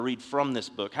read from this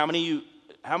book. How many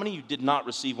of you did not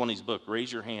receive one of these books?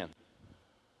 Raise your hand.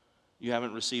 You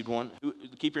haven't received one?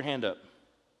 Keep your hand up.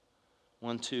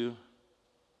 1, 2.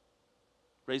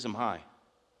 Raise them high.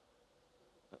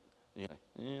 Yeah,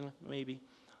 maybe.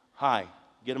 High.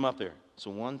 Get them up there. So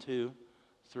 1, 2,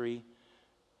 3.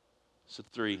 So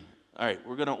 3. All right,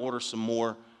 we're going to order some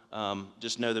more.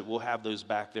 Just know that we'll have those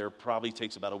back there. Probably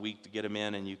takes about a week to get them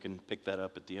in, and you can pick that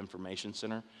up at the information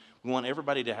center. We want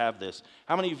everybody to have this.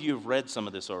 How many of you have read some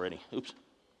of this already? Oops.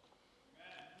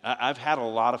 I've had a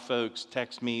lot of folks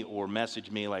text me or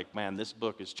message me like, man, this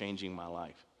book is changing my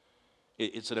life.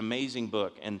 It's an amazing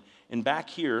book. And back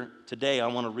here today, I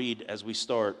want to read as we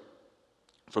start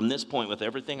from this point with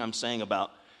everything I'm saying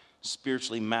about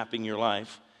spiritually mapping your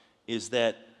life is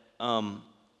that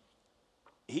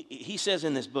he says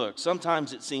in this book,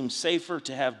 sometimes it seems safer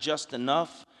to have just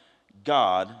enough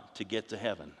God to get to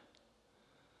heaven.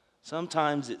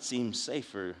 Sometimes it seems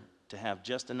safer to have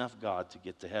just enough God to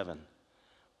get to heaven,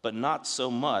 but not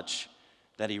so much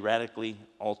that he radically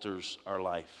alters our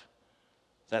life.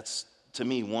 That's, to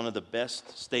me, one of the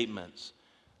best statements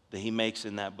that he makes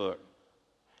in that book.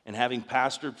 And having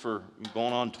pastored for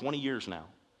going on 20 years now,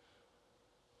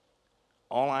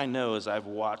 all I know is I've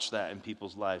watched that in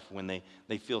people's life when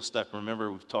they feel stuck.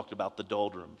 Remember, we've talked about the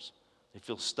doldrums. They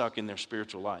feel stuck in their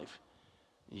spiritual life.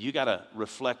 You got to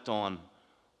reflect on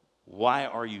why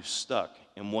are you stuck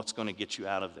and what's going to get you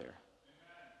out of there.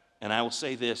 And I will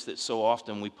say this, that so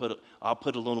often I'll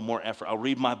put a little more effort. I'll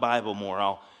read my Bible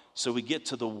more. So we get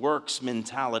to the works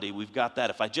mentality. We've got that.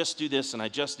 If I just do this and I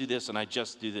just do this and I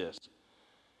just do this.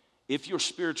 If your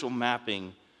spiritual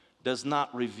mapping does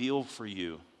not reveal for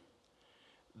you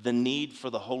the need for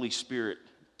the Holy Spirit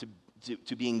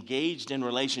to be engaged in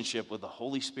relationship with the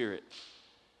Holy Spirit,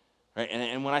 right?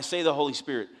 And when I say the Holy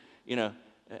Spirit,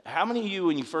 how many of you,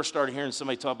 when you first started hearing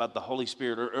somebody talk about the Holy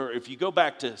Spirit, or if you go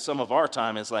back to some of our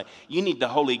time, it's like, you need the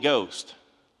Holy Ghost.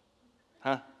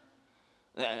 Huh?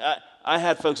 I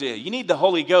had folks say, you need the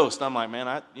Holy Ghost. I'm like,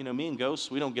 man, me and ghosts,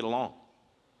 we don't get along.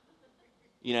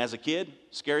 As a kid,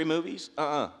 scary movies,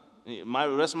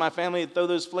 The rest of my family throw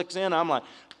those flicks in, I'm like,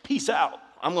 peace out.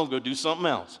 I'm going to go do something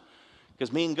else.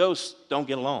 Because me and ghosts don't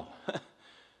get along.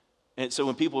 And so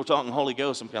when people are talking Holy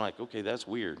Ghost, I'm kind of like, okay, that's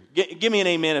weird. Give me an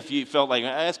amen if you felt like,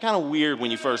 that's kind of weird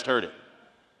when you first heard it.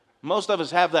 Most of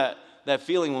us have that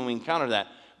feeling when we encounter that.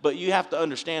 But you have to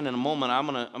understand in a moment, I'm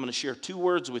going to share 2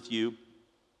 words with you.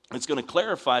 It's going to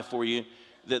clarify for you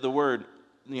that the word,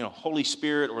 Holy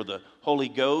Spirit or the Holy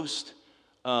Ghost,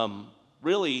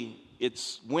 really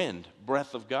it's wind,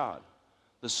 breath of God.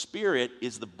 The Spirit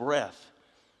is the breath.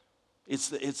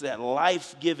 It's that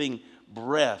life-giving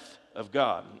breath of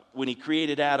God. When he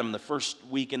created Adam, the first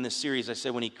week in this series, I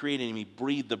said when he created him, he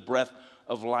breathed the breath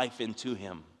of life into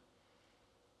him.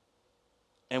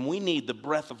 And we need the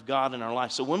breath of God in our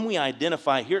life. So when we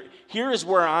identify, here is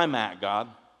where I'm at, God.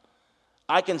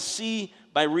 I can see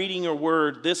by reading your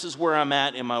word, this is where I'm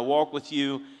at in my walk with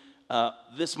you.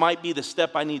 This might be the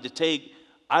step I need to take.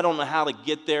 I don't know how to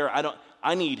get there.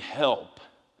 I need help.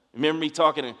 Remember me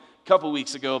talking a couple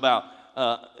weeks ago about,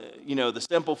 the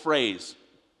simple phrase.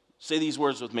 Say these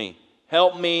words with me.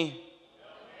 Help me,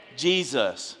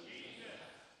 Jesus.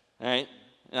 All right?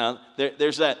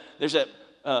 There's that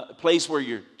place where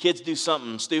your kids do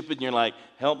something stupid and you're like,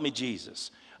 help me,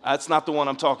 Jesus. That's not the one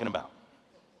I'm talking about.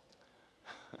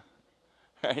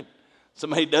 Right?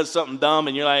 Somebody does something dumb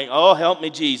and you're like, oh, help me,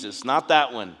 Jesus. Not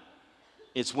that one.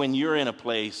 It's when you're in a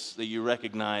place that you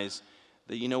recognize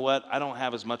that, you know what, I don't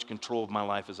have as much control of my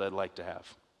life as I'd like to have.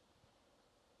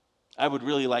 I would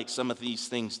really like some of these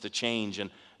things to change, and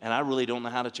I really don't know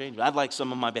how to change. I'd like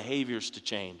some of my behaviors to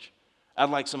change. I'd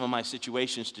like some of my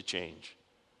situations to change.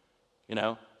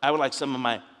 I would like some of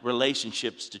my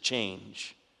relationships to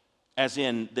change, as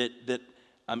in that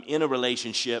I'm in a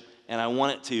relationship and I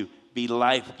want it to be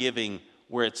life-giving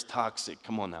where it's toxic.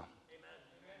 Come on now.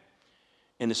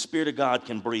 And the Spirit of God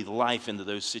can breathe life into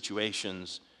those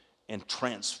situations and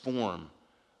transform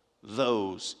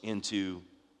those into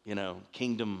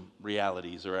kingdom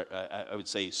realities, or I would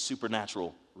say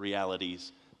supernatural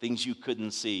realities, things you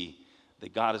couldn't see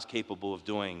that God is capable of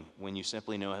doing when you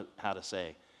simply know how to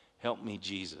say, help me,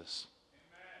 Jesus.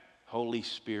 Amen. Holy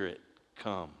Spirit,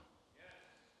 come. Yes.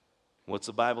 What's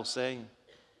the Bible say?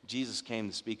 Jesus came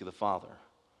to speak of the Father.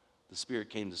 The Spirit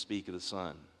came to speak of the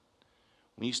Son.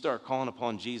 When you start calling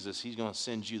upon Jesus, he's going to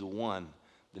send you the one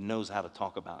that knows how to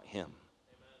talk about him.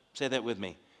 Amen. Say that with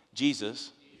me.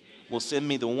 Jesus will send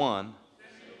me the one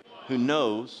who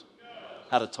knows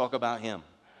how to talk about him.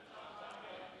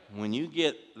 When you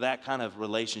get that kind of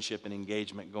relationship and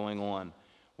engagement going on,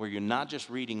 where you're not just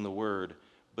reading the word,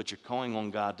 but you're calling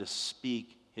on God to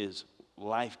speak his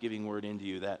life-giving word into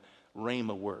you, that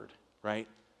rhema word, right?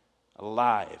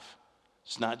 Alive.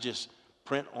 It's not just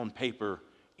print on paper,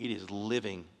 it is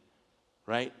living,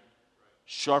 right?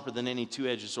 Sharper than any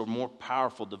two-edged sword, more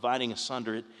powerful, dividing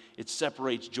asunder. It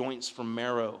separates joints from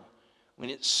marrow. When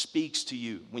it speaks to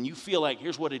you, when you feel like,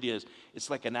 here's what it is, it's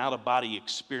like an out-of-body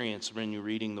experience when you're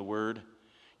reading the word.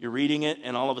 You're reading it,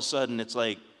 and all of a sudden it's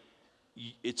like,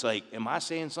 am I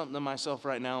saying something to myself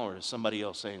right now, or is somebody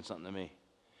else saying something to me?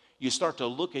 You start to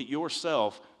look at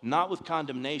yourself, not with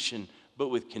condemnation, but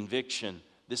with conviction.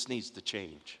 This needs to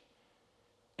change.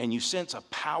 And you sense a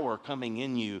power coming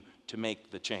in you to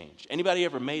make the change. Anybody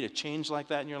ever made a change like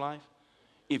that in your life?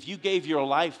 If you gave your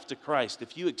life to Christ,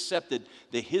 if you accepted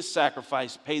that his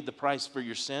sacrifice paid the price for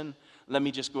your sin, let me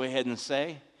just go ahead and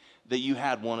say that you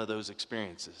had one of those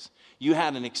experiences. You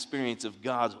had an experience of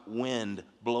God's wind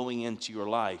blowing into your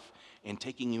life and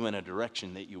taking you in a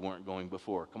direction that you weren't going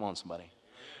before. Come on, somebody.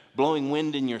 Blowing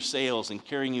wind in your sails and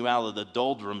carrying you out of the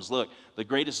doldrums. Look, the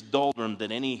greatest doldrum that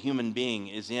any human being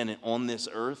is in on this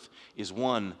earth is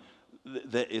one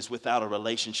that is without a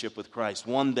relationship with Christ,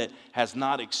 one that has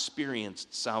not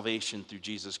experienced salvation through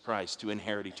Jesus Christ to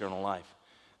inherit eternal life.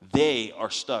 They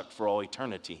are stuck for all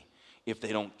eternity if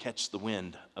they don't catch the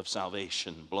wind of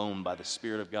salvation blown by the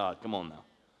Spirit of God. Come on now.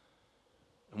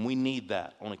 And we need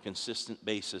that on a consistent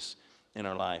basis in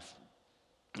our life.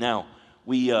 Now,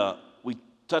 we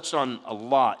touched on a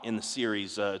lot in the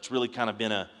series. It's really kind of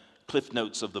been a cliff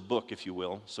notes of the book, if you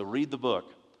will. So read the book.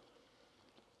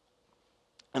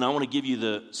 And I want to give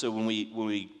you so when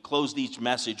we closed each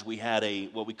message, we had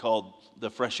what we called the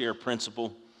fresh air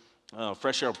principle.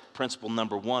 Fresh air principle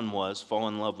number 1 was fall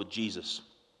in love with Jesus.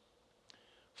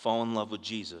 Fall in love with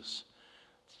Jesus.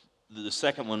 The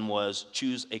second one was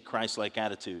choose a Christ-like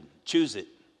attitude. Choose it.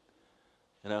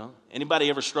 You know, anybody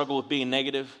ever struggle with being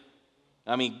negative?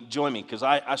 I mean, join me, because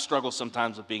I struggle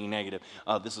sometimes with being negative.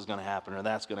 Oh, this is going to happen, or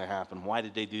that's going to happen. Why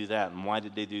did they do that, and why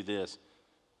did they do this?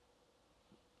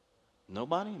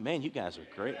 Nobody? Man, you guys are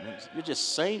great. You're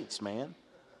just saints, man.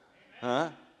 Huh?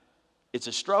 It's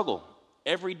a struggle.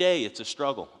 Every day it's a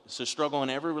struggle. It's a struggle in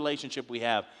every relationship we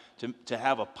have to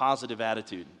have a positive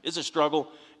attitude. It's a struggle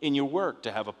in your work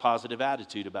to have a positive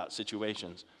attitude about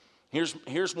situations.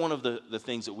 Here's one of the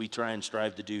things that we try and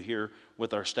strive to do here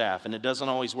with our staff, and it doesn't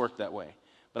always work that way.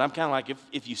 But I'm kind of like,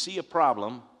 if you see a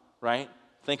problem, right,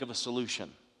 think of a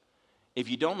solution. If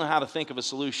you don't know how to think of a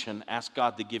solution, ask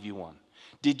God to give you one.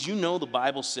 Did you know the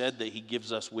Bible said that he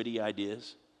gives us witty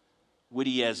ideas?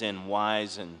 Witty as in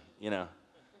wise and,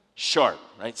 sharp,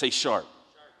 right? Say sharp.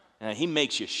 He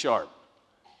makes you sharp.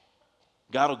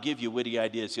 God will give you witty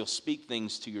ideas. He'll speak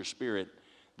things to your spirit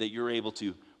that you're able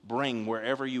to bring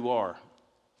wherever you are.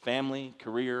 Family,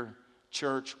 career,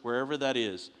 church, wherever that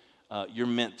is, you're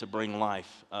meant to bring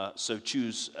life. So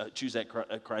choose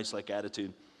that Christ-like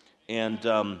attitude. And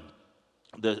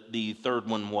the third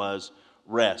one was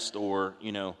rest, or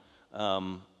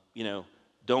don't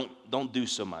do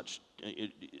so much.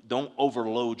 Don't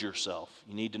overload yourself.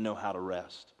 You need to know how to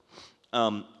rest.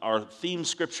 Our theme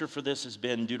scripture for this has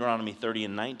been Deuteronomy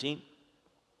 30:19,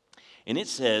 and it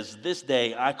says, "This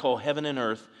day I call heaven and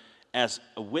earth as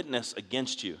a witness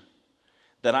against you,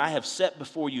 that I have set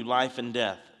before you life and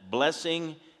death,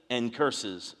 blessing and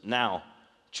curses. Now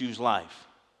choose life."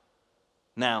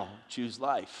 Now choose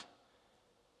life.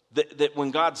 That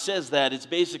when God says that, it's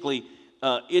basically,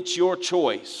 it's your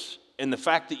choice. And the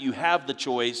fact that you have the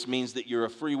choice means that you're a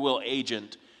free will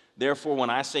agent. Therefore, when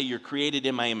I say you're created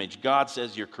in my image, God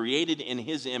says you're created in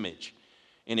his image.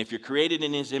 And if you're created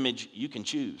in his image, you can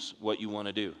choose what you want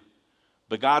to do.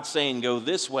 But God's saying, go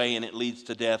this way and it leads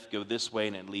to death. Go this way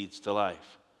and it leads to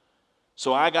life.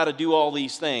 So I got to do all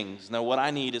these things. Now, what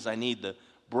I need is the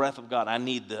breath of God. I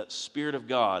need the Spirit of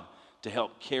God to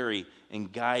help carry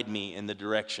and guide me in the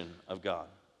direction of God.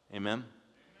 Amen?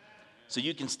 So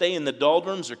you can stay in the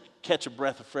doldrums or catch a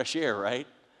breath of fresh air, right?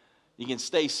 You can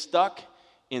stay stuck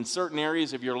in certain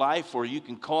areas of your life, or you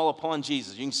can call upon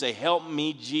Jesus. You can say, help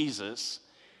me, Jesus.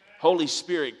 Holy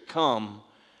Spirit, come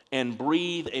and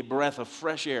breathe a breath of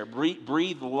fresh air.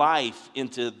 Breathe life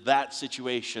into that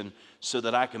situation so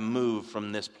that I can move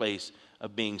from this place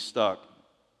of being stuck.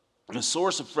 The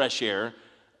source of fresh air,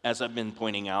 as I've been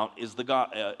pointing out, is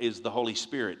the Holy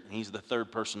Spirit. He's the third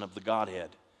person of the Godhead.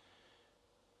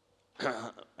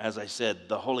 As I said,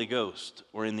 the Holy Ghost,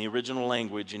 or in the original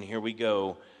language, and here we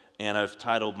go, and I've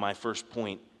titled my first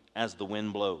point, As the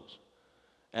Wind Blows.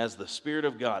 As the Spirit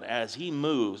of God, as he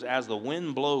moves, as the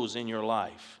wind blows in your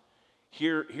life,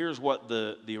 here's what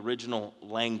the original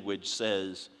language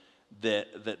says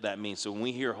that means. So when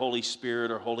we hear Holy Spirit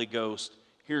or Holy Ghost,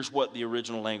 Here's what the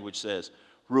original language says.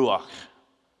 Ruach.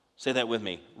 Say that with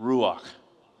me. Ruach.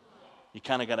 You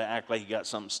kind of got to act like you got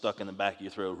something stuck in the back of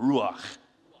your throat. Ruach.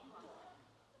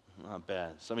 Not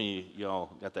bad. Some of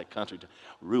y'all got that country.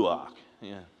 Ruach.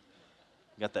 Yeah.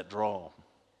 Got that drawl.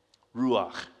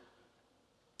 Ruach.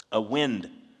 A wind,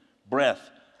 breath,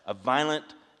 a violent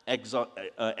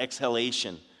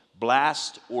exhalation,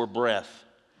 blast or breath.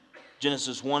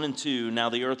 Genesis 1 and 2, now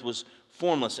the earth was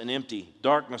formless and empty.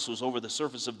 Darkness was over the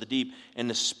surface of the deep, and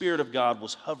the Spirit of God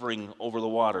was hovering over the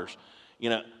waters. You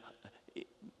know,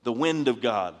 the wind of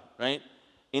God, right?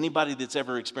 Anybody that's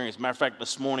ever experienced. Matter of fact,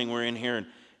 this morning we're in here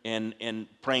and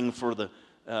praying for the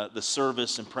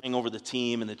service and praying over the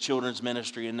team and the children's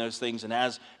ministry and those things. And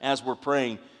as we're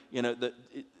praying, you know, the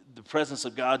presence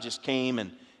of God just came,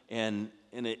 and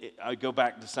I go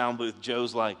back to sound booth.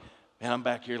 Joe's like, man, I'm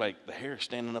back here like the hair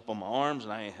standing up on my arms,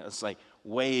 and it's like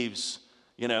waves,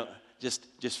 you know,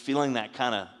 just feeling that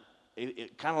kind of,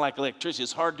 it kind of like electricity.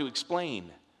 It's hard to explain,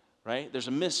 right? There's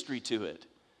a mystery to it,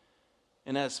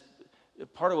 and that's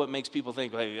part of what makes people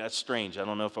think, like, that's strange. I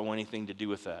don't know if I want anything to do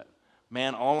with that.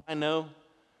 Man, all I know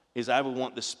is I would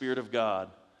want the Spirit of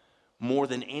God more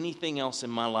than anything else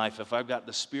in my life. If I've got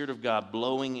the Spirit of God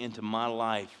blowing into my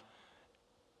life,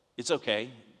 it's okay.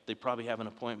 They probably have an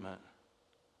appointment.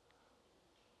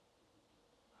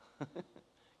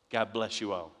 God bless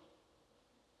you all.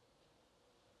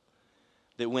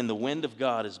 That when the wind of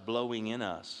God is blowing in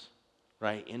us,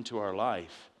 right, into our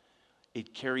life,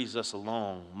 it carries us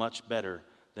along much better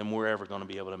than we're ever going to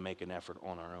be able to make an effort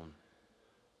on our own.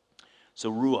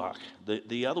 So Ruach.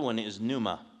 The other one is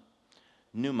Pneuma.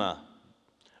 Pneuma.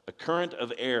 A current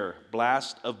of air,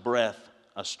 blast of breath,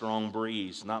 a strong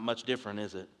breeze. Not much different,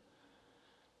 is it?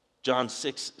 John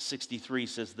 6:63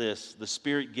 says this, the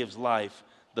Spirit gives life,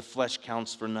 the flesh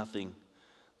counts for nothing.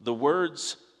 The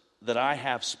words that I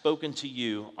have spoken to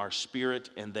you are spirit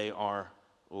and they are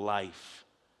life.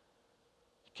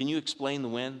 Can you explain the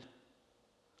wind?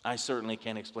 I certainly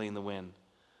can't explain the wind.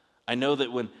 I know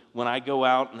that when I go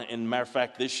out, and matter of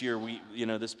fact, this year,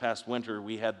 this past winter,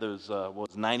 we had those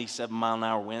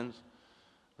 97-mile-an-hour winds,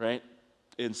 right?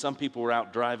 And some people were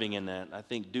out driving in that. I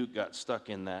think Duke got stuck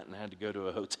in that and had to go to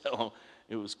a hotel.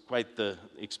 It was quite the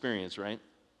experience, right?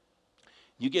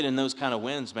 You get in those kind of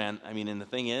winds, man. I mean, and the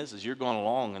thing is you're going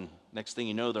along, and next thing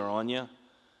you know, they're on you. And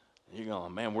you're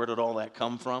going, man, where did all that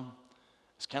come from?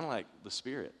 It's kind of like the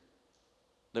Spirit.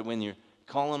 That when you're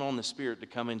calling on the Spirit to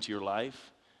come into your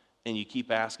life, and you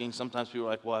keep asking, sometimes people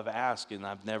are like, well, I've asked, and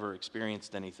I've never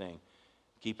experienced anything.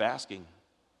 Keep asking.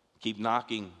 Keep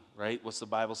knocking, right? What's the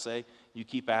Bible say? You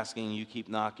keep asking, you keep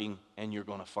knocking, and you're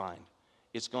going to find.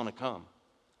 It's going to come.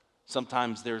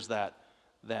 Sometimes there's that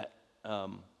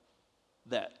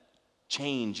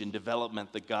change and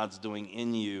development that God's doing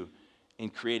in you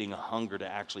and creating a hunger to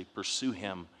actually pursue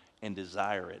Him and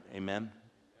desire it. Amen?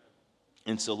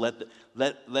 And so let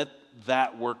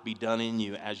that work be done in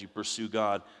you as you pursue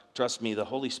God. Trust me, the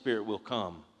Holy Spirit will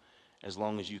come as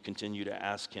long as you continue to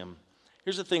ask Him.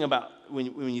 Here's the thing about,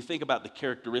 when you think about the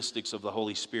characteristics of the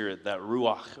Holy Spirit, that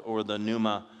Ruach or the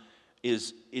Pneuma,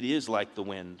 it is like the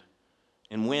wind.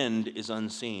 And wind is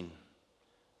unseen.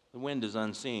 The wind is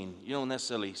unseen. You don't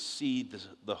necessarily see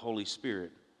the Holy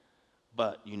Spirit,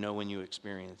 but you know when you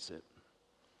experience it.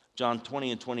 John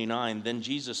 20:29, then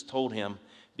Jesus told him,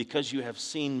 because you have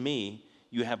seen me,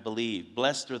 you have believed.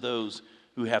 Blessed are those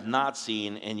who have not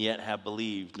seen and yet have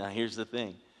believed. Now here's the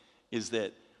thing, is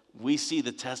that we see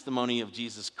the testimony of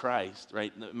Jesus Christ,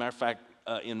 right? Matter of fact,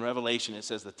 in Revelation it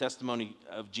says the testimony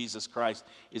of Jesus Christ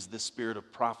is the spirit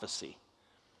of prophecy.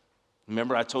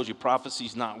 Remember I told you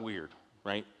prophecy's not weird,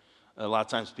 right? A lot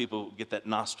of times people get that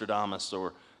Nostradamus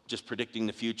or just predicting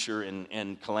the future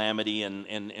and calamity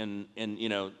and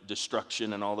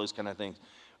destruction and all those kind of things.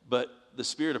 But the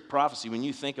spirit of prophecy, when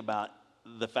you think about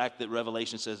the fact that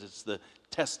Revelation says it's the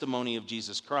testimony of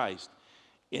Jesus Christ,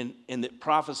 and that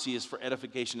prophecy is for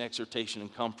edification, exhortation,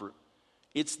 and comfort.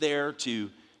 It's there to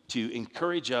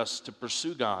encourage us to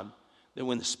pursue God, that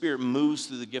when the Spirit moves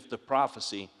through the gift of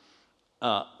prophecy,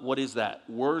 what is that?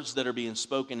 Words that are being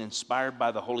spoken, inspired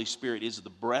by the Holy Spirit, is the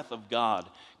breath of God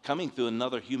coming through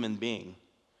another human being,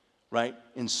 right?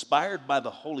 Inspired by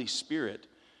the Holy Spirit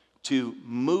to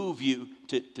move you,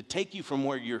 to take you from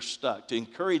where you're stuck, to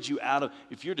encourage you out of,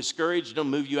 if you're discouraged, it'll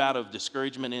move you out of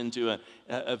discouragement into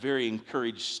a very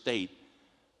encouraged state.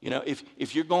 You know,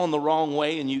 if you're going the wrong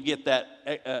way and you get that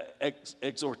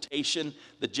exhortation,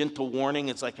 the gentle warning,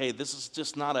 it's like, hey, this is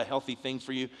just not a healthy thing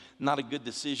for you, not a good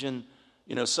decision.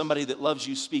 You know, somebody that loves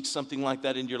you speaks something like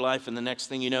that into your life, and the next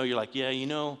thing you know, you're like, yeah,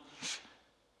 you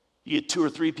get 2 or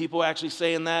 3 people actually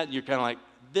saying that, you're kind of like,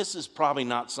 this is probably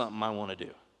not something I want to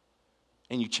do.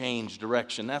 and you change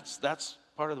direction. That's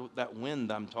part of that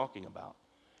wind I'm talking about.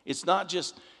 It's not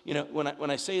just,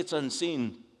 when I say it's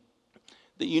unseen,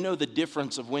 that you know the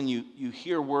difference of when you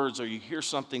hear words or you hear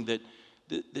something that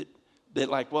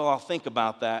like, well, I'll think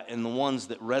about that, and the ones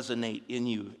that resonate in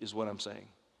you is what I'm saying.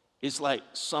 It's like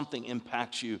something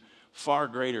impacts you far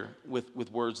greater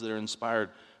with words that are inspired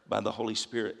by the Holy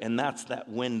Spirit. And that's that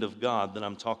wind of God that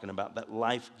I'm talking about, that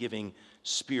life-giving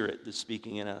Spirit that's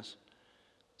speaking in us.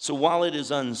 So while it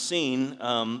is unseen,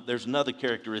 there's another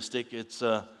characteristic. It's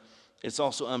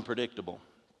also unpredictable.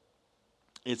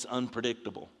 It's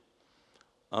unpredictable.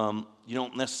 You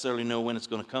don't necessarily know when it's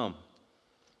going to come.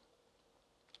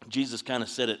 Jesus kind of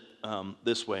said it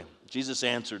this way. Jesus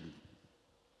answered,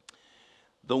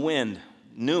 the wind,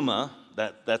 pneuma,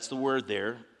 that's the word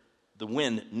there. The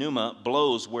wind, pneuma,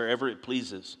 blows wherever it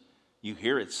pleases. You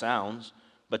hear its sounds,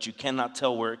 but you cannot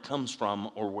tell where it comes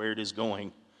from or where it is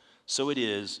going. So it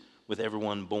is with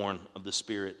everyone born of the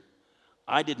Spirit.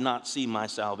 I did not see my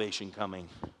salvation coming.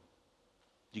 Do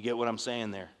you get what I'm saying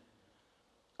there?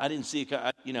 I didn't see it.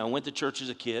 I went to church as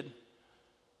a kid.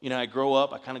 I grow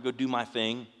up, I kind of go do my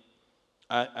thing.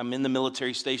 I'm in the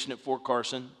military station at Fort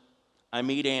Carson. I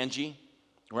meet Angie,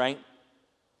 right?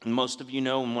 And most of you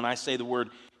know, and when I say the word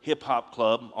hip-hop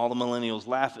club, all the millennials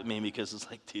laugh at me because it's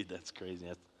like, dude, that's crazy.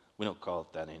 We don't call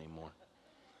it that anymore.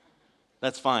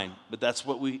 That's fine, but that's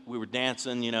what we were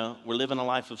dancing, We're living a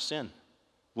life of sin.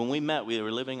 When we met, we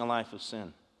were living a life of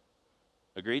sin.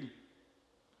 Agreed?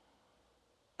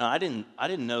 Now, I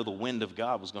didn't know the wind of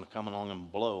God was going to come along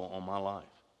and blow on my life.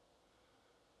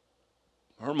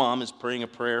 Her mom is praying a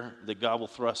prayer that God will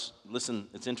thrust, listen,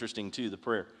 it's interesting too, the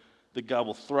prayer, that God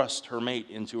will thrust her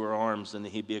mate into her arms and that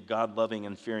he'd be a God-loving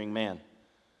and fearing man.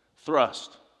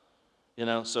 Thrust.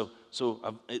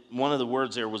 One of the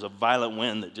words there was a violent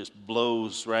wind that just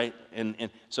blows, right?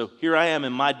 And so here I am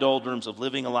in my doldrums of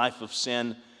living a life of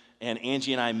sin, and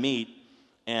Angie and I meet,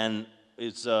 and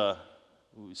it's,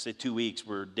 we say 2 weeks,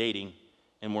 we're dating,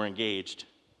 and we're engaged.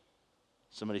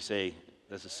 Somebody say,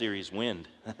 that's a serious wind.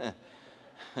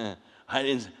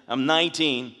 I'm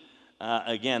 19.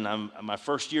 Again, I'm my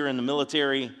first year in the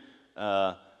military.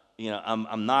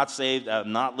 I'm not saved.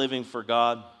 I'm not living for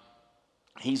God.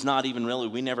 He's not even really.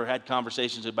 We never had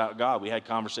conversations about God. We had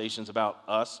conversations about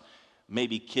us,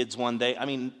 maybe kids one day.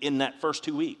 In that first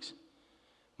 2 weeks.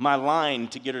 My line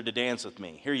to get her to dance with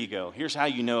me. Here you go. Here's how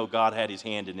you know God had his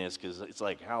hand in this, because it's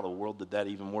like, how the world did that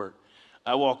even work?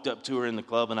 I walked up to her in the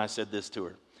club and I said this to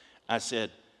her. I said,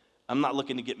 I'm not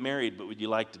looking to get married, but would you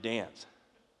like to dance?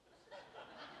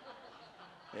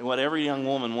 And what every young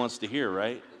woman wants to hear,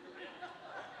 right?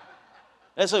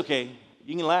 That's okay.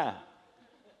 You can laugh.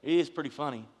 It is pretty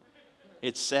funny.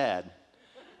 It's sad.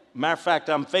 Matter of fact,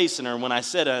 I'm facing her when I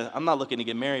said, I'm not looking to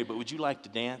get married, but would you like to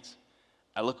dance?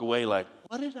 I look away like,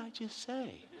 what did I just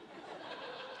say?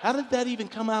 How did that even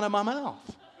come out of my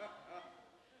mouth?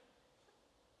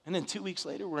 And then 2 weeks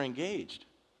later, we're engaged.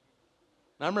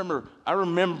 And I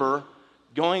remember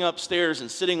going upstairs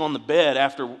and sitting on the bed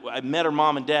after I met her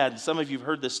mom and dad. Some of you have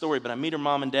heard this story, but I meet her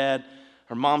mom and dad.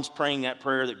 Her mom's praying that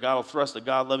prayer that God will thrust a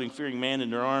God-loving, fearing man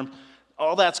into her arms.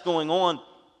 All that's going on.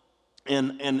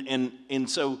 And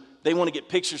so they want to get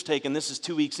pictures taken. This is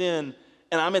 2 weeks in.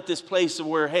 And I'm at this place of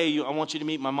where, hey, I want you to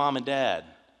meet my mom and dad.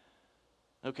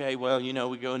 Okay, well,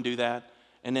 we go and do that.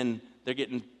 And then they're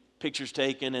getting pictures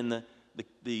taken, and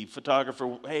the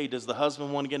photographer, hey, does the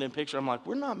husband want to get in a picture? I'm like,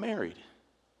 we're not married.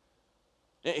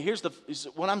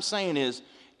 What I'm saying is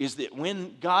that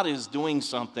when God is doing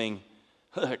something,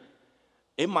 look,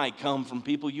 it might come from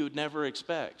people you would never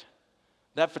expect.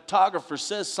 That photographer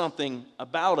says something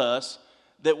about us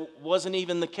that wasn't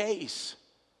even the case.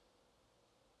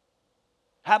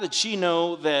 How did she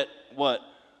know that,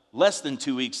 less than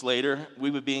 2 weeks later,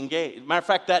 we would be engaged? Matter of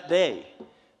fact, that day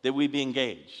that we'd be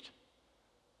engaged.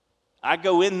 I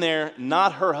go in there,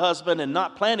 not her husband and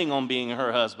not planning on being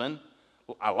her husband.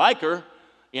 I like her,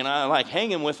 I like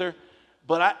hanging with her,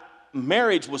 but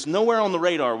marriage was nowhere on the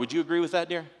radar. Would you agree with that,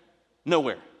 dear?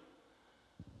 Nowhere.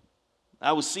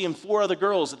 I was seeing 4 other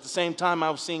girls at the same time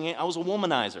I was a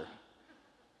womanizer.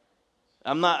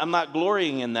 I'm not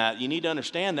glorying in that. You need to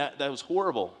understand that was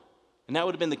horrible. And that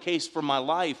would have been the case for my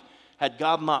life had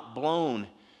God not blown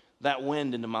that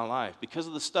wind into my life. Because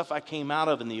of the stuff I came out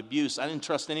of and the abuse, I didn't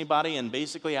trust anybody, and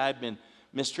basically I had been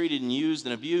mistreated and used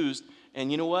and abused.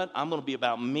 And you know what? I'm going to be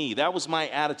about me. That was my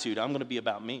attitude. I'm going to be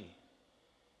about me.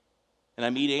 And I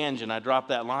meet Angie, and I drop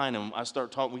that line, and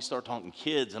we start talking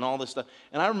kids and all this stuff.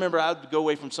 And I remember I'd go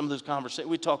away from some of those conversations.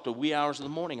 We talked to wee hours in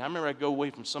the morning. I remember I'd go away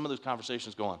from some of those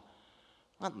conversations going,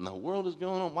 what in the world is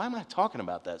going on? Why am I talking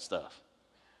about that stuff?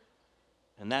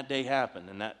 And that day happened,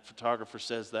 and that photographer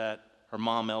says that. Her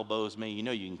mom elbows me, you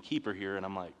know you can keep her here. And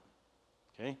I'm like,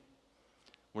 okay.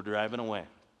 We're driving away.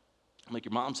 I'm like,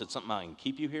 your mom said something about I can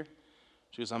keep you here?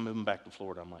 She goes, I'm moving back to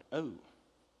Florida. I'm like, oh.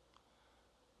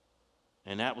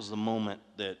 And that was the moment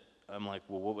that I'm like,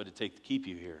 well, what would it take to keep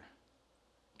you here?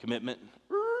 Commitment?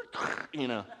 You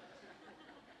know.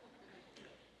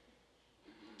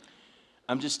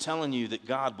 I'm just telling you that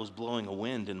God was blowing a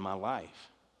wind in my life.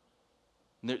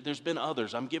 There's been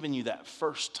others. I'm giving you that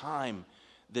first time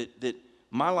that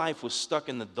my life was stuck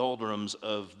in the doldrums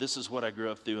of this is what I grew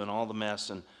up through and all the mess,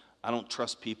 and I don't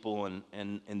trust people,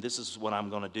 and this is what I'm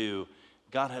going to do.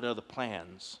 God had other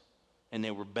plans, and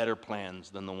they were better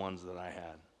plans than the ones that I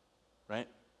had, right?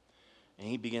 And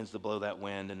he begins to blow that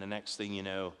wind, and the next thing you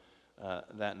know,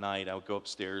 that night I would go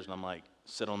upstairs, and I'm like,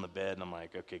 sit on the bed, and I'm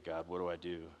like, okay, God, what do I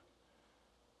do?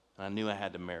 And I knew I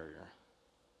had to marry her.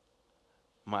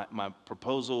 My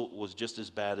proposal was just as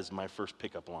bad as my first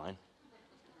pickup line.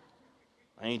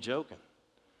 I ain't joking.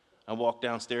 I walked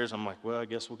downstairs. I'm like, well, I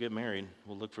guess we'll get married.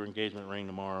 We'll look for an engagement ring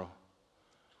tomorrow.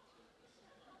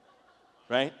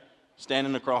 Right?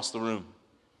 Standing across the room.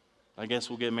 I guess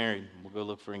we'll get married. We'll go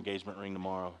look for an engagement ring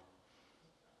tomorrow.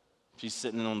 She's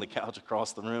sitting on the couch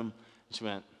across the room. And she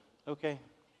went, okay.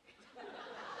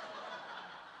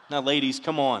 Now, ladies,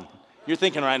 come on. You're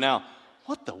thinking right now,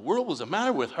 what the world was the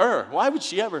matter with her? Why would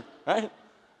she ever, right?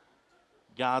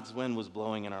 God's wind was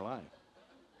blowing in our life.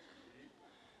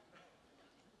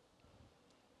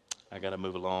 I got to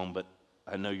move along, but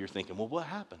I know you're thinking, well, what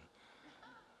happened?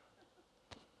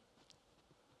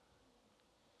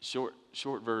 Short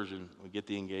version, we get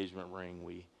the engagement ring.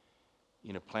 We,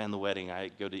 plan the wedding. I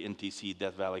go to NTC,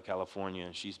 Death Valley, California.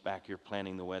 She's back here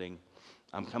planning the wedding.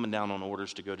 I'm coming down on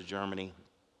orders to go to Germany.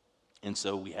 And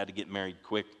so we had to get married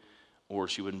quick, or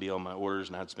she wouldn't be on my orders,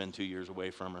 and I'd spend 2 years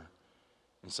away from her.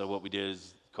 And so what we did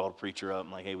is called a preacher up.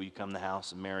 I'm like, hey, will you come to the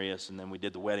house and marry us? And then we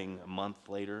did the wedding a month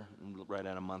later, right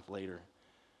at a month later.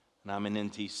 And I'm in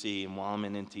NTC, and while I'm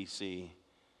in NTC,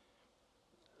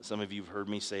 some of you have heard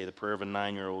me say the prayer of a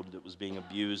 9-year-old that was being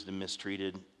abused and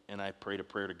mistreated, and I prayed a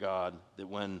prayer to God that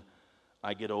when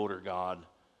I get older, God,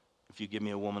 if you give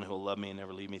me a woman who will love me and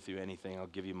never leave me through anything, I'll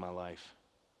give you my life.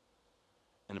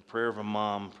 And the prayer of a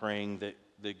mom praying that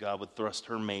God would thrust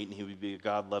her mate and he would be a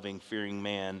God-loving, fearing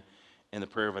man, and the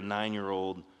prayer of a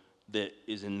 9-year-old that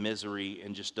is in misery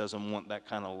and just doesn't want that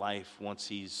kind of life once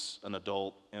he's an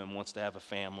adult and wants to have a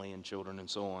family and children and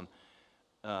so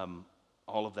on.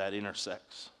 All of that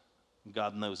intersects.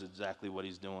 God knows exactly what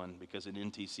he's doing, because in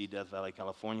NTC, Death Valley,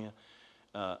 California,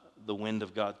 the wind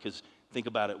of God, because think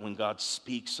about it, when God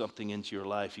speaks something into your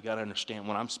life, you got to understand,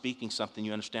 when I'm speaking something,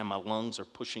 you understand my lungs are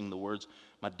pushing the words,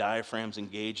 my diaphragm's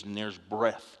engaged, and there's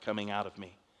breath coming out of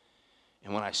me.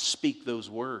 And when I speak those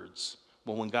words,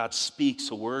 well, when God speaks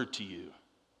a word to you,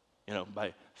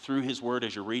 through his word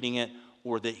as you're reading it,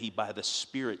 or that he by the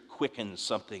Spirit quickens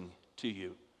something to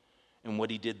you. And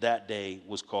what he did that day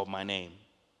was called my name,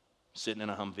 sitting in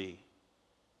a Humvee.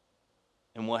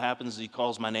 And what happens is he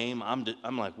calls my name,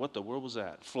 I'm like, what the world was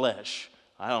that? Flesh.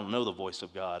 I don't know the voice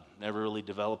of God. Never really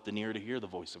developed an ear to hear the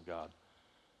voice of God.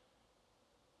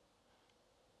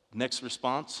 Next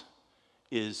response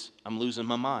is, I'm losing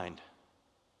my mind.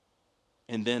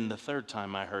 And then the third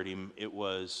time I heard him,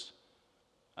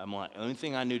 I'm like, the only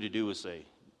thing I knew to do was say,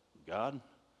 God?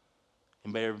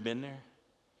 Anybody ever been there?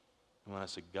 And when I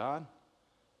said, God?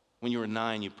 When you were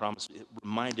 9, you promised, it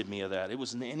reminded me of that. It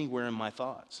wasn't anywhere in my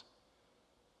thoughts.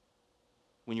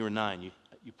 When you were 9,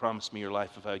 you promised me your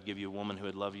life if I would give you a woman who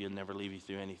would love you and never leave you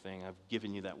through anything. I've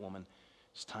given you that woman.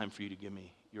 It's time for you to give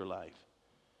me your life.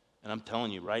 And I'm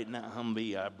telling you, right in that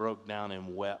Humvee, I broke down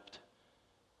and wept.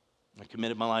 I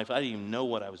committed my life. I didn't even know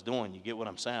what I was doing. You get what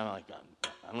I'm saying? I'm like,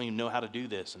 I don't even know how to do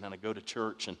this. And then I go to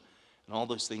church, and all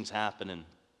those things happen. And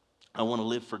I want to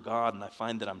live for God, and I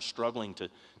find that I'm struggling to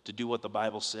do what the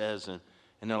Bible says. And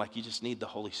they're like, you just need the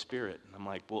Holy Spirit. And I'm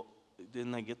like, well,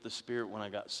 didn't I get the Spirit when I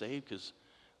got saved? Because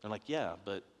they're like, yeah,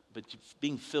 but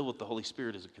being filled with the Holy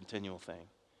Spirit is a continual thing.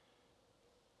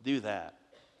 Do that.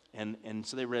 And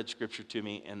so they read Scripture to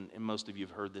me, and most of you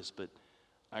have heard this, but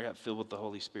I got filled with the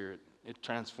Holy Spirit. It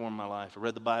transformed my life. I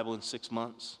read the Bible in 6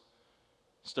 months,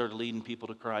 started leading people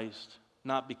to Christ,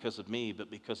 not because of me,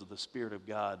 but because of the Spirit of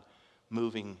God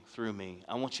moving through me.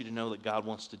 I want you to know that God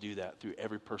wants to do that through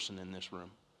every person in this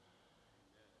room.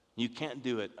 You can't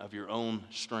do it of your own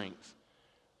strength,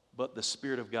 but the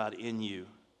Spirit of God in you,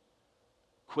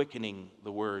 quickening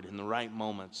the word in the right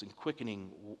moments and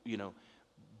quickening,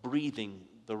 breathing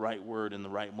the right word in the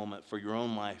right moment for your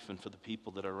own life and for the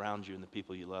people that are around you and the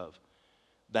people you love.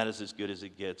 That is as good as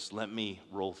it gets. Let me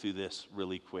roll through this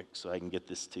really quick so I can get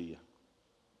this to you.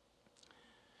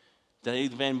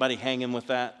 Did anybody hanging with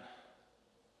that?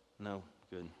 No?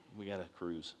 Good. We got to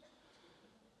cruise.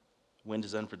 Wind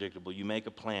is unpredictable. You make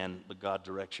a plan, but God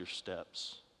directs your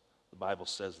steps. The Bible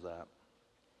says that.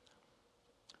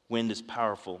 Wind is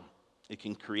powerful. It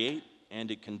can create and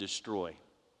it can destroy.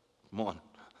 Come on.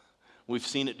 We've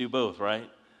seen it do both, right?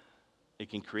 It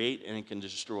can create and it can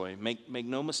destroy. Make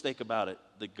no mistake about it,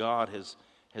 that God has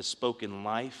spoken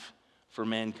life for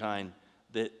mankind.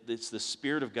 That it's the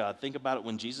Spirit of God. Think about it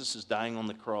when Jesus is dying on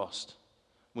the cross.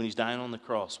 When he's dying on the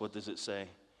cross, what does it say?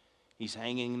 He's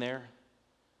hanging there,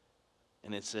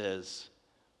 and it says,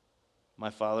 my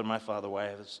Father, why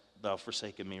hast thou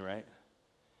forsaken me, right?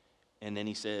 And then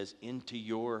he says, into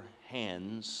your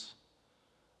hands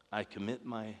I commit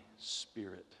my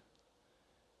spirit.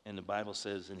 And the Bible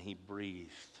says, and he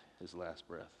breathed his last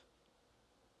breath.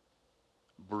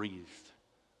 Breathed.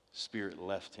 Spirit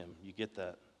left him. You get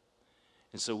that?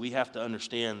 And so we have to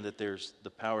understand that there's the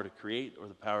power to create or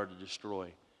the power to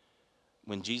destroy.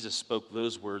 When Jesus spoke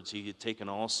those words, he had taken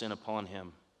all sin upon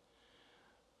him.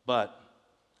 But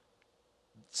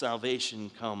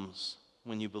salvation comes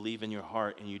when you believe in your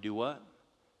heart and you do what?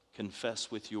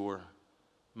 Confess with your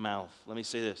mouth. Let me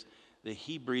say this, that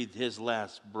he breathed his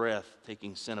last breath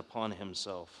taking sin upon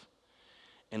himself.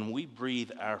 And we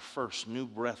breathe our first new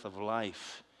breath of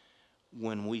life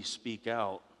when we speak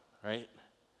out, right?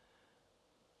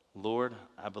 Lord,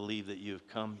 I believe that you have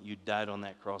come. You died on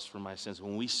that cross for my sins.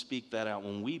 When we speak that out,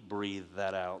 when we breathe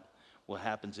that out, what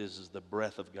happens is the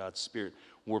breath of God's Spirit.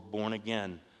 We're born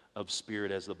again of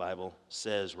Spirit, as the Bible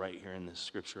says right here in this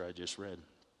scripture I just read.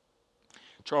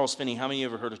 Charles Finney, how many of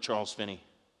you ever heard of Charles Finney?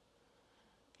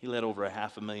 He led over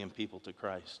 500,000 people to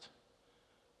Christ.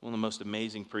 One of the most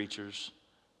amazing preachers,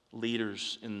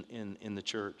 leaders in the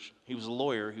church. He was a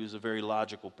lawyer. He was a very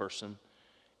logical person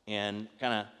and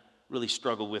kind of really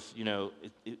struggled with,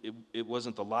 it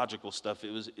wasn't the logical stuff.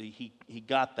 It was he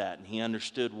got that and he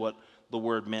understood what the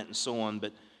word meant and so on.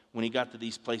 But when he got to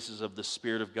these places of the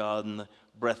Spirit of God and the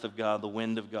breath of God, the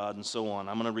wind of God and so on,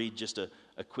 I'm going to read just a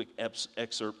quick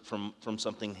excerpt from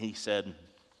something he said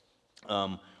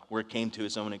where it came to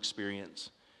his own experience.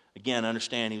 Again,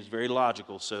 understand he was very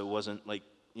logical, so it wasn't like,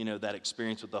 that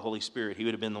experience with the Holy Spirit. He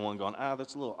would have been the one going,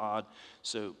 that's a little odd.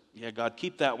 So, yeah, God,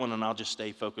 keep that one, and I'll just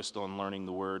stay focused on learning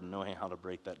the Word and knowing how to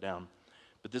break that down.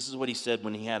 But this is what he said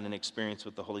when he had an experience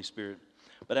with the Holy Spirit.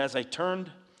 But as I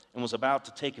turned and was about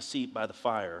to take a seat by the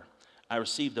fire, I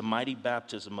received a mighty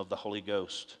baptism of the Holy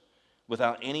Ghost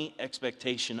without any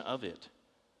expectation of it.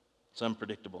 It's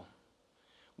unpredictable.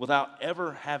 Without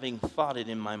ever having thought it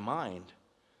in my mind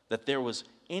that there was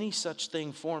any such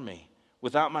thing for me,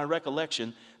 without my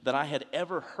recollection that I had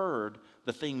ever heard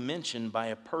the thing mentioned by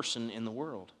a person in the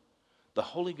world. The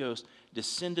Holy Ghost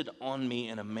descended on me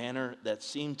in a manner that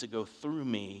seemed to go through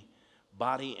me,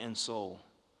 body and soul.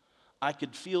 I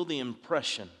could feel the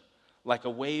impression like a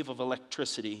wave of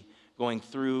electricity going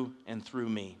through and through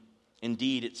me.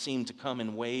 Indeed, it seemed to come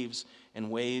in waves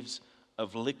and waves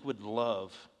of liquid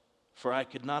love, for I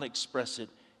could not express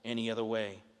it any other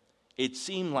way. It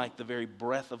seemed like the very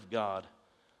breath of God.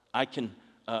 I can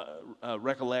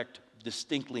recollect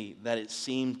distinctly that it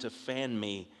seemed to fan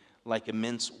me like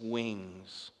immense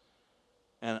wings.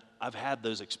 And I've had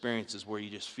those experiences where you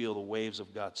just feel the waves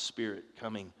of God's Spirit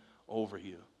coming over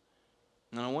you.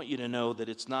 And I want you to know that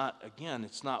it's not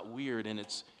weird, and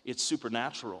it's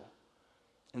supernatural.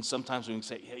 And sometimes we can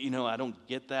say, I don't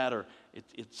get that, or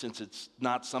since it's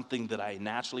not something that I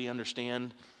naturally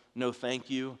understand, no thank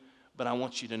you. But I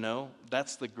want you to know that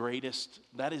is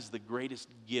the greatest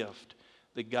gift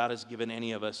that God has given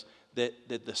any of us, that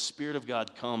the Spirit of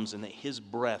God comes and that His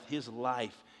breath, His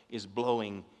life is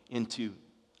blowing into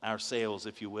our sails,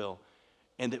 if you will.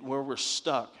 And that where we're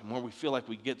stuck and where we feel like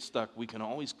we get stuck, we can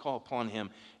always call upon Him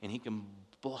and He can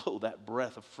blow that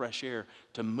breath of fresh air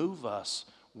to move us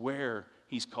where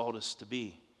He's called us to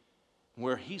be.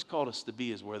 Where He's called us to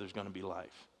be is where there's going to be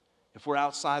life. If we're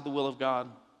outside the will of God,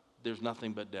 there's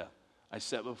nothing but death. I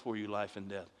set before you life and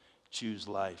death. Choose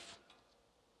life.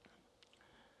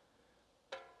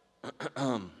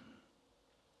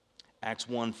 Acts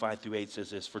 1, 5-8 says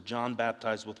this, for John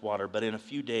baptized with water, but in a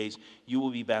few days you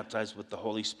will be baptized with the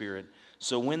Holy Spirit.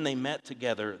 So when they met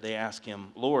together, they asked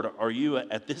him, Lord, are you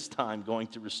at this time going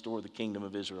to restore the kingdom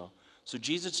of Israel? So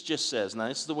Jesus just says, now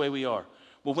this is the way we are.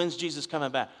 Well, when's Jesus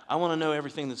coming back? I want to know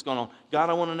everything that's going on. God,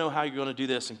 I want to know how you're going to do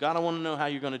this. And God, I want to know how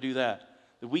you're going to do that.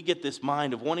 That we get this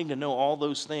mind of wanting to know all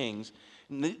those things.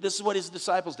 And this is what his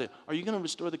disciples did. Are you going to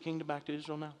restore the kingdom back to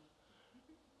Israel now?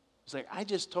 It's like, I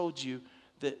just told you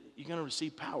that you're going to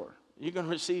receive power. You're going to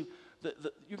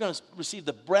receive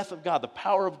the breath of God, the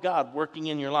power of God working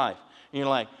in your life. And you're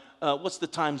like, what's the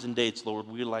times and dates, Lord?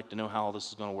 We'd like to know how all this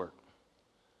is going to work.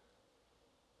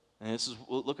 And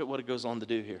look at what it goes on to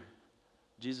do here.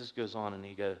 Jesus goes on and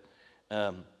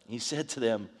he said to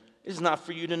them, it is not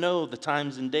for you to know the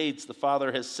times and dates the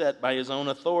Father has set by his own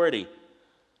authority,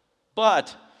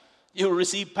 but you'll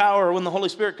receive power when the Holy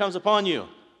Spirit comes upon you.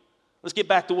 Let's get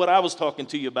back to what I was talking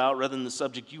to you about rather than the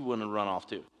subject you want to run off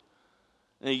to.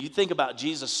 Now, you think about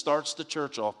Jesus starts the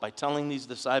church off by telling these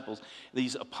disciples,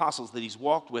 these apostles that he's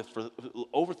walked with for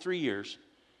over 3 years.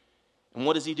 And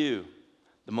what does he do?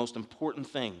 The most important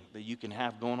thing that you can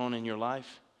have going on in your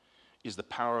life is the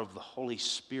power of the Holy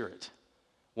Spirit.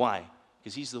 Why?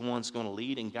 Because he's the one that's going to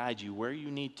lead and guide you where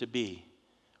you need to be,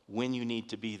 when you need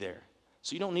to be there.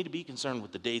 So you don't need to be concerned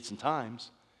with the dates and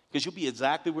times, because you'll be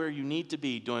exactly where you need to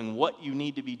be, doing what you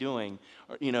need to be doing,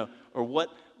 or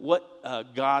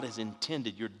what God has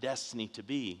intended your destiny to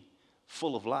be,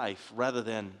 full of life, rather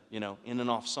than, in and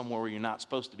off somewhere where you're not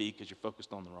supposed to be because you're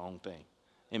focused on the wrong thing.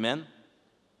 Amen?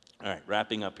 All right,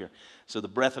 wrapping up here. So the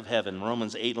breath of heaven,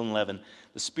 Romans 8:11,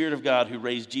 the Spirit of God who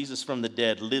raised Jesus from the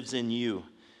dead lives in you.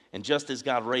 And just as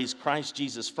God raised Christ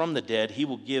Jesus from the dead, he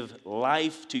will give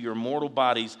life to your mortal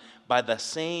bodies by the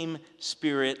same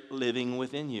Spirit living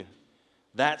within you.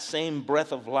 That same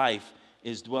breath of life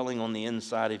is dwelling on the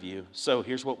inside of you. So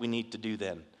here's what we need to do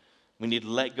then. We need to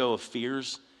let go of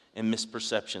fears and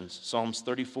misperceptions. Psalms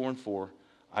 34:4,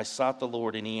 I sought the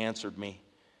Lord and he answered me.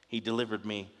 He delivered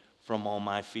me from all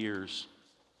my fears.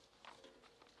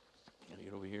 Gotta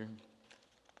get over here.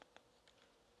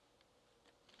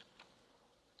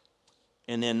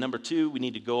 And then number 2, we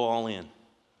need to go all in.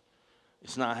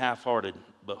 It's not half-hearted,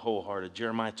 but wholehearted.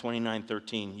 Jeremiah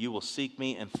 29:13, you will seek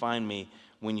me and find me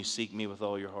when you seek me with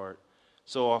all your heart.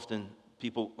 So often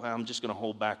people, I'm just going to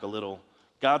hold back a little.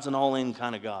 God's an all-in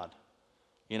kind of God.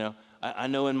 I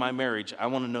know in my marriage, I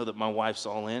want to know that my wife's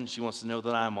all in. She wants to know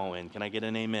that I'm all in. Can I get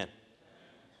an amen?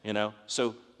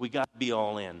 So we got to be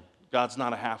all in. God's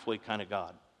not a halfway kind of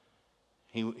God.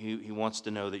 He wants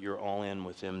to know that you're all in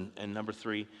with him. And number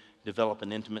 3, develop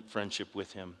an intimate friendship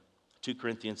with him. 2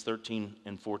 Corinthians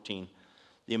 13:14.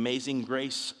 The amazing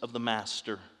grace of the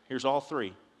Master. Here's all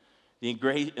 3.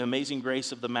 The amazing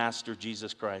grace of the Master,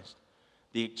 Jesus Christ.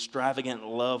 The extravagant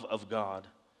love of God.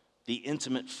 The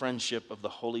intimate friendship of the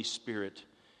Holy Spirit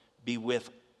be with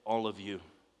all of you.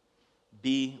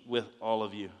 Be with all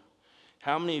of you.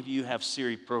 How many of you have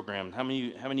Siri programmed? How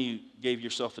many of you gave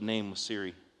yourself a name with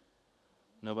Siri?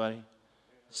 Nobody?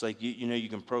 It's like, you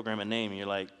can program a name. And you're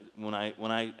like, when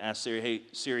I ask Siri, hey,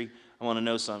 Siri, I want to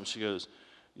know something. She goes,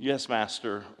 yes,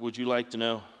 Master, would you like to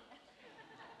know?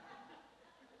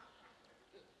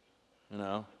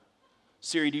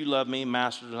 Siri, do you love me?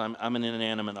 Master, I'm an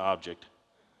inanimate object.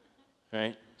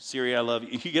 Right? Siri, I love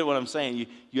you. You get what I'm saying?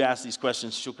 You ask these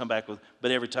questions, she'll come back with,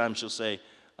 but every time she'll say,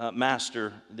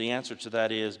 Master, the answer to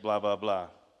that is blah, blah, blah.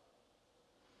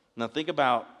 Now think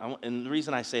about, and the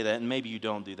reason I say that, and maybe you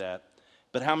don't do that,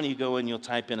 but how many of you go and you'll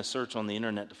type in a search on the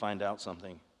internet to find out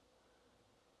something?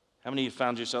 How many of you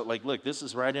found yourself like, look, this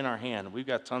is right in our hand. We've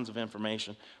got tons of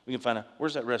information. We can find out,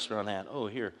 where's that restaurant at? Oh,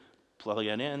 here. Plug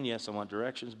it in. Yes, I want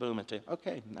directions. Boom.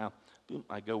 Okay, now, boom,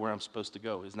 I go where I'm supposed to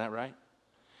go. Isn't that right?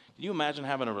 Can you imagine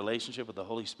having a relationship with the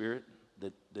Holy Spirit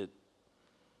that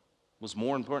was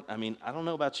more important? I mean, I don't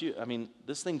know about you. I mean,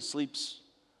 this thing sleeps.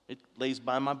 It lays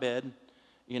by my bed.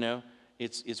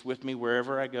 It's with me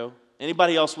wherever I go.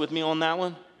 Anybody else with me on that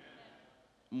one?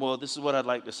 Well, this is what I'd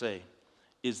like to say,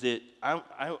 is that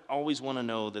I always want to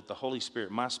know that the Holy Spirit,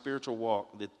 my spiritual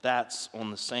walk, that's on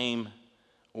the same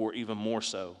or even more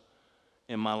so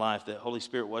in my life. That Holy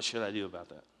Spirit, what should I do about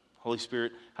that? Holy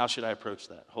Spirit, how should I approach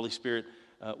that? Holy Spirit,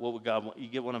 what would God want? You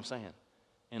get what I'm saying?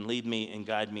 And lead me and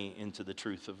guide me into the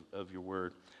truth of your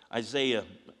word. Isaiah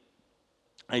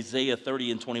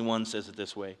 30:21 says it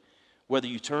this way. Whether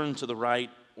you turn to the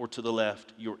right or to the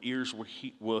left, your ears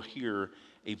will hear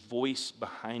a voice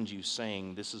behind you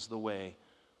saying, this is the way,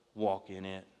 walk in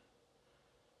it.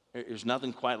 There's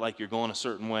nothing quite like you're going a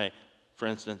certain way. For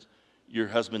instance, your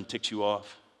husband ticks you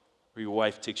off or your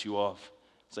wife ticks you off.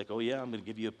 It's like, oh yeah, I'm going to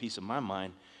give you a piece of my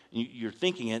mind. And you're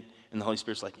thinking it, and the Holy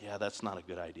Spirit's like, yeah, that's not a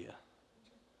good idea.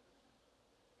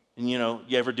 And you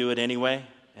ever do it anyway?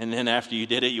 And then after you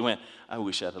did it, you went, I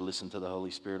wish I'd have listened to the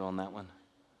Holy Spirit on that one.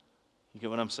 You get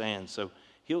what I'm saying? So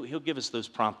he'll give us those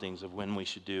promptings of when we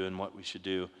should do and what we should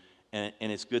do. And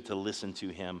it's good to listen to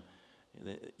him.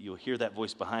 You'll hear that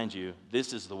voice behind you.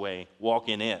 This is the way. Walk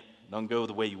in it. Don't go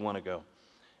the way you want to go.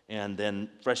 And then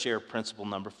fresh air principle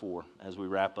number 4 as we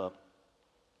wrap up.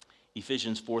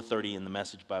 Ephesians 4:30 in the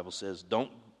Message Bible says,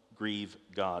 don't grieve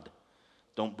God.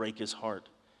 Don't break his heart.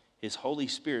 His Holy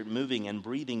Spirit moving and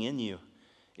breathing in you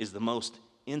is the most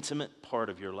intimate part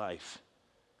of your life,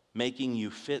 making you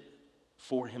fit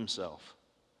for himself.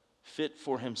 Fit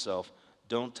for himself.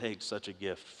 Don't take such a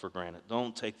gift for granted.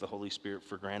 Don't take the Holy Spirit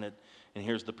for granted. And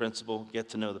here's the principle: get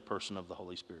to know the person of the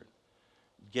Holy Spirit.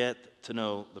 Get to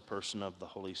know the person of the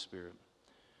Holy Spirit.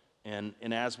 And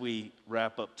as we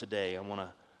wrap up today, I want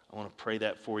to pray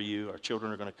that for you. Our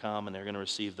children are going to come and they're going to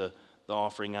receive the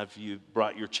offering. If you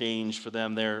brought your change for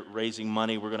them, they're raising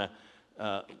money. We're going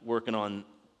to working on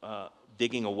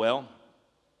digging a well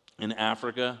in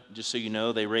Africa. Just so you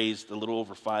know, they raised a little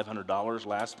over $500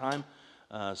 last time.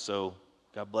 So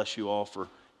God bless you all for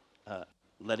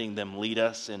letting them lead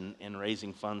us in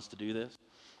raising funds to do this.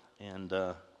 And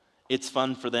it's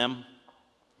fun for them.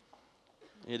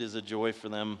 It is a joy for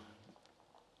them.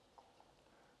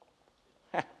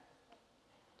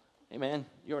 Hey man,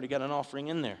 you already got an offering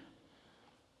in there.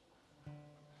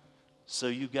 So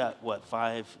you got what,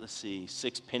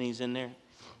 6 pennies in there?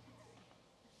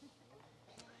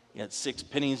 You got 6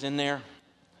 pennies in there?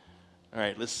 All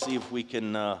right, let's see if we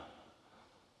can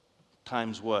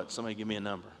times what? Somebody give me a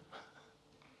number.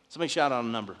 Somebody shout out a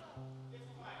number.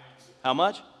 55. How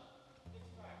much?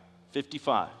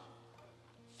 55.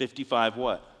 55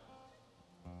 what?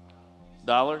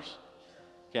 Dollars?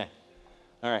 Okay.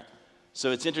 All right.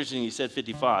 So it's interesting you said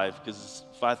 55 because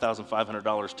it's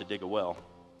 $5,500 to dig a well.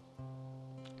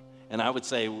 And I would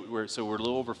say we're a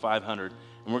little over 500,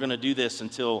 and we're going to do this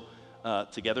until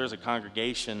together as a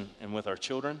congregation and with our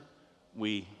children,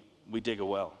 we dig a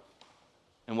well.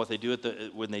 And what they do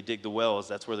when they dig the well is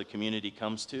that's where the community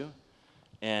comes to,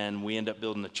 and we end up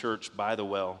building the church by the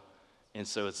well. And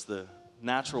so it's the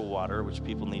natural water which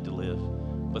people need to live,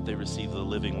 but they receive the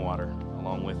living water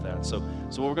along with that. So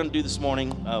what we're going to do this morning,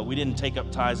 we didn't take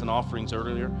up tithes and offerings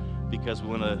earlier because we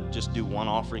want to just do one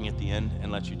offering at the end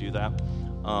and let you do that.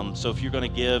 So if you're going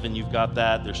to give and you've got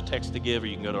that, there's text to give, or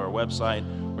you can go to our website,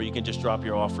 or you can just drop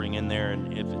your offering in there,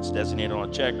 and if it's designated on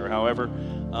a check or however.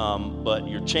 But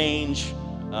your change,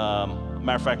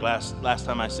 matter of fact, last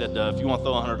time I said, if you want to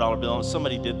throw a $100 bill, and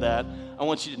somebody did that, I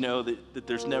want you to know that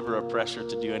there's never a pressure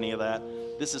to do any of that.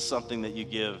 This is something that you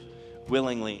give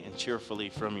willingly and cheerfully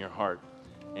from your heart.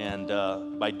 And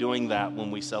by doing that,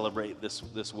 when we celebrate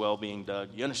this well being dug,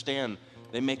 you understand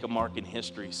they make a mark in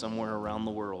history somewhere around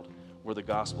the world where the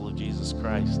gospel of Jesus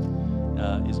Christ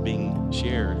is being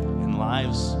shared, and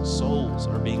lives, souls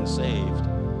are being saved,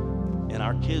 and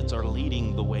our kids are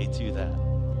leading the way to that.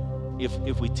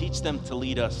 If we teach them to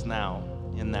lead us now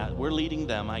in that, we're leading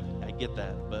them, I get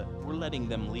that, but we're letting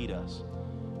them lead us.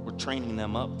 We're training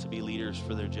them up to be leaders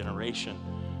for their generation,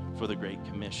 for the Great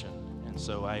Commission. And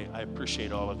so I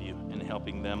appreciate all of you in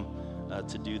helping them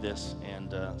to do this.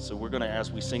 And so we're going to,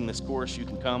 as we sing this chorus, you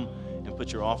can come and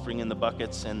put your offering in the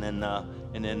buckets, and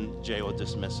then Jay will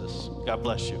dismiss us. God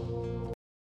bless you.